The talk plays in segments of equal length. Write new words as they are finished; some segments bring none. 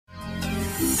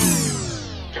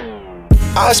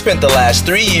I spent the last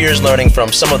 3 years learning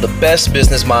from some of the best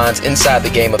business minds inside the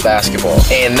game of basketball.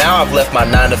 And now I've left my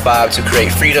 9 to 5 to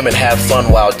create freedom and have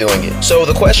fun while doing it. So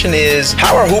the question is,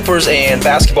 how are hoopers and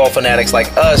basketball fanatics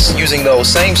like us using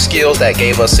those same skills that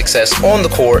gave us success on the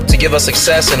court to give us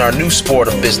success in our new sport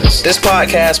of business? This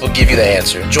podcast will give you the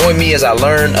answer. Join me as I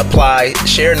learn, apply,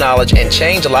 share knowledge, and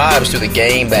change lives through the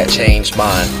game that changed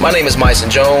mine. My name is Myson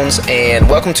Jones, and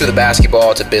welcome to the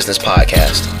Basketball to Business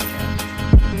podcast.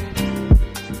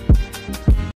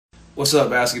 What's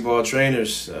up, basketball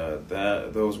trainers?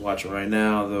 Those watching right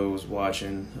now, those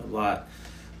watching a lot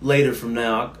later from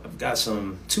now, I've got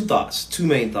two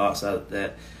main thoughts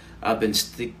that I've been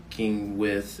sticking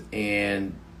with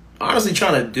and honestly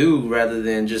trying to do rather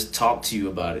than just talk to you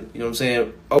about it. You know what I'm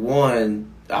saying?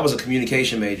 One, I was a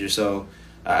communication major, so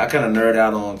I kind of nerd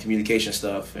out on communication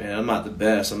stuff, and I'm not the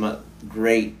best. I'm not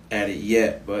great at it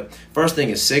yet. But first thing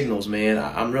is signals, man.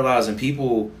 I'm realizing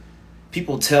people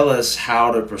tell us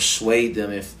how to persuade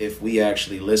them if we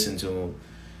actually listen to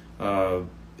them.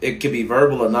 It could be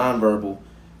verbal or nonverbal.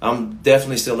 I'm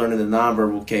definitely still learning the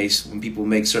nonverbal case when people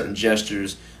make certain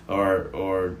gestures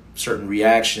or certain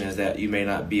reactions that you may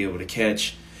not be able to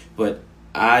catch. But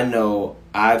I know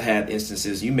I've had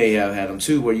instances, you may have had them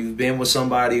too, where you've been with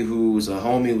somebody who's a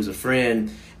homie, who's a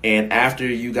friend, and after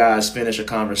you guys finish a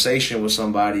conversation with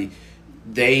somebody,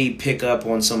 they pick up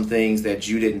on some things that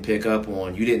you didn't pick up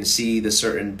on. You didn't see the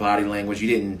certain body language. You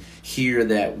didn't hear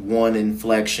that one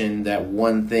inflection, that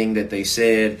one thing that they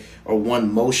said, or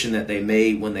one motion that they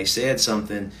made when they said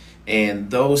something.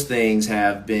 And those things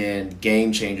have been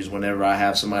game changers whenever I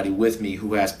have somebody with me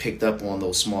who has picked up on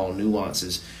those small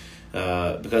nuances.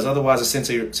 Because otherwise it's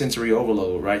sensory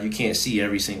overload, right? You can't see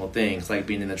every single thing. It's like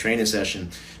being in a training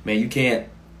session. Man, you can't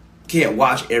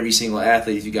watch every single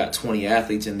athlete if you got 20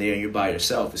 athletes in there and you're by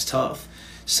yourself. It's tough.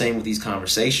 Same with these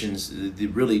conversations, the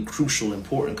really crucial,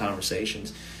 important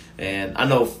conversations. And I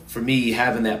know for me,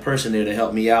 having that person there to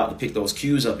help me out to pick those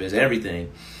cues up is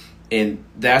everything. And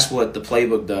that's what the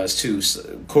playbook does too. So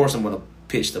of course, I'm going to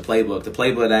pitch the playbook. The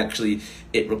playbook actually,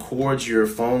 it records your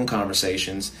phone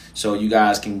conversations so you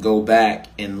guys can go back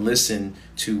and listen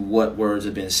to what words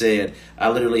have been said. I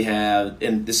literally have,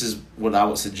 and this is what I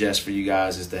would suggest for you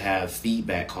guys, is to have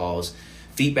feedback calls.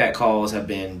 Feedback calls have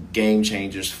been game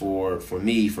changers for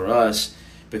me, for us,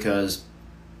 because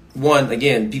one,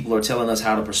 again, people are telling us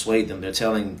how to persuade them. They're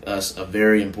telling us a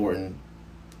very important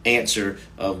answer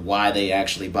of why they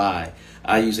actually buy.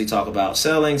 I usually talk about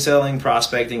selling,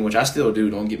 prospecting, which I still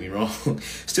do, don't get me wrong.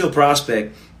 Still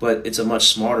prospect, but it's a much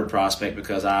smarter prospect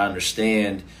because I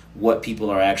understand what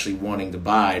people are actually wanting to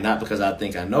buy. Not because I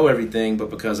think I know everything, but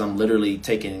because I'm literally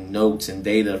taking notes and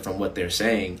data from what they're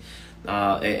saying.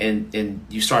 And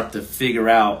you start to figure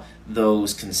out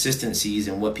those consistencies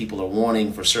and what people are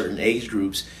wanting for certain age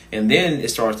groups. And then it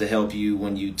starts to help you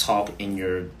when you talk in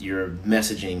your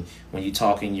messaging, when you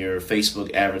talk in your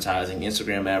Facebook advertising,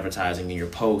 Instagram advertising, in your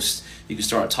posts. You can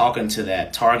start talking to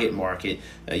that target market,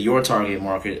 your target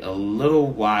market, a little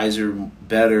wiser,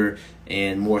 better,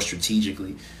 and more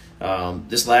strategically.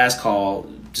 This last call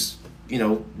just,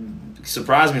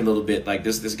 surprised me a little bit. Like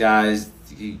this guy's,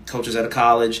 he coaches at a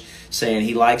college, saying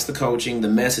he likes the coaching, the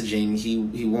messaging.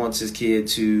 He wants his kid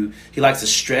to, he likes the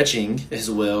stretching as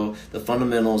well, the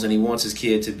fundamentals, and he wants his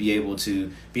kid to be able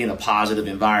to be in a positive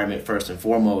environment first and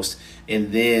foremost,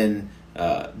 and then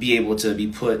be able to be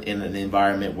put in an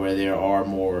environment where there are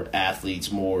more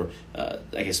athletes, more,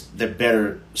 they're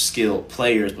better skilled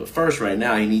players. But first, right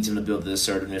now, he needs him to build the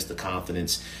assertiveness, the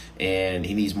confidence, and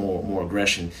he needs more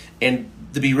aggression. And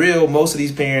to be real, most of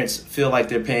these parents feel like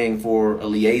they're paying for a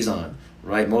liaison,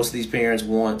 right? Most of these parents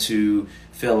want to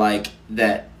feel like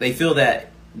that they feel that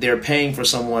they're paying for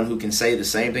someone who can say the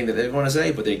same thing that they're going to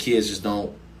say, but their kids just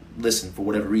don't listen for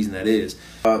whatever reason that is.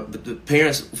 But the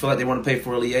parents feel like they want to pay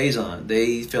for a liaison.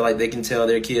 They feel like they can tell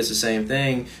their kids the same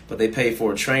thing, but they pay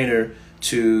for a trainer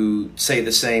to say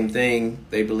the same thing,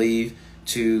 they believe,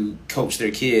 to coach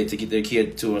their kid, to get their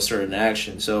kid to a certain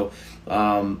action. So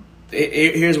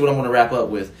here's what I'm going to wrap up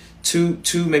with.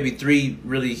 Two, maybe three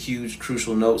really huge,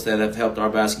 crucial notes that have helped our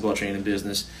basketball training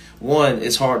business. One,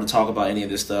 it's hard to talk about any of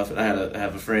this stuff. I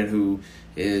have a friend who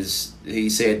he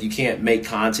said you can't make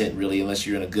content really unless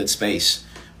you're in a good space,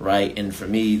 right? And for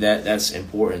me, that's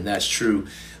important. That's true.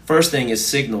 First thing is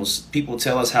signals. People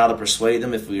tell us how to persuade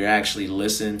them if we actually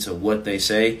listen to what they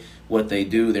say, what they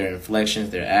do, their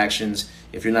inflections, their actions.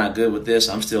 If you're not good with this,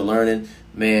 I'm still learning.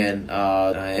 Man,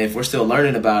 if we're still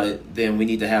learning about it, then we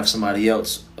need to have somebody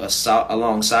else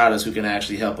alongside us who can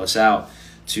actually help us out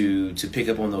to pick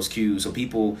up on those cues. So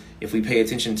people, if we pay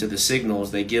attention to the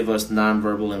signals, they give us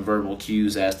nonverbal and verbal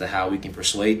cues as to how we can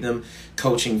persuade them.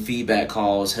 Coaching feedback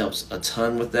calls helps a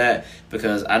ton with that,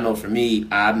 because I know for me,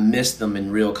 I miss them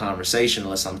in real conversation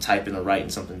unless I'm typing or writing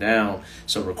something down.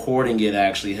 So recording it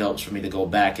actually helps for me to go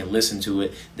back and listen to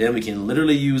it. Then we can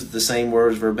literally use the same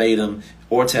words verbatim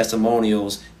or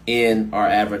testimonials in our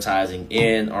advertising,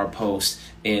 in our posts,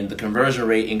 and the conversion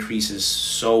rate increases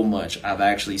so much. I've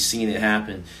actually seen it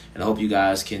happen, and I hope you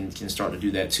guys can start to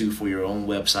do that too for your own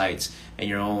websites and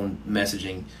your own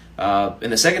messaging.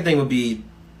 And the second thing would be,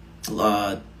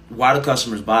 why do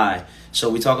customers buy?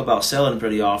 So we talk about selling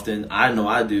pretty often. I know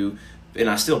I do, and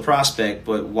I still prospect,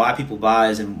 but why people buy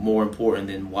is more important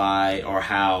than why or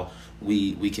how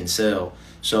we can sell.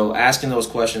 So asking those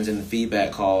questions in the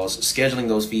feedback calls, scheduling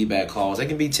those feedback calls, they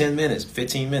can be 10 minutes,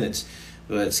 15 minutes,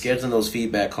 but scheduling those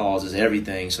feedback calls is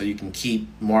everything, so you can keep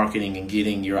marketing and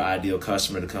getting your ideal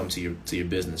customer to come to your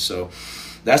business. So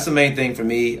that's the main thing for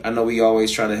me. I know we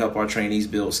always try to help our trainees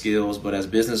build skills, but as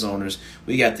business owners,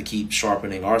 we got to keep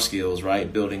sharpening our skills,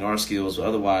 right? Building our skills.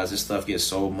 Otherwise, this stuff gets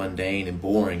so mundane and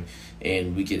boring,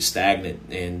 and we get stagnant,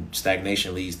 and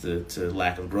stagnation leads to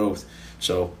lack of growth.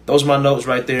 So those are my notes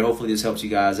right there. Hopefully this helps you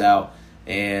guys out,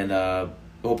 and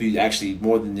hope you actually,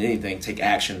 more than anything, take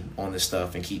action on this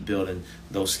stuff and keep building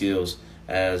those skills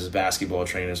as basketball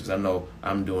trainers, because I know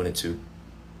I'm doing it too.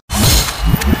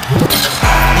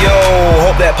 Yo,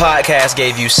 hope that podcast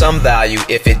gave you some value.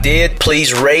 If it did,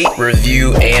 please rate,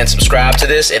 review, and subscribe to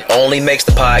this. It only makes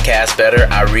the podcast better.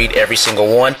 I read every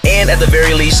single one. And at the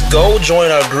very least, go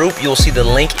join our group. You'll see the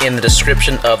link in the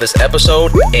description of this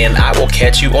episode, and I will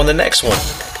catch you on the next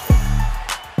one.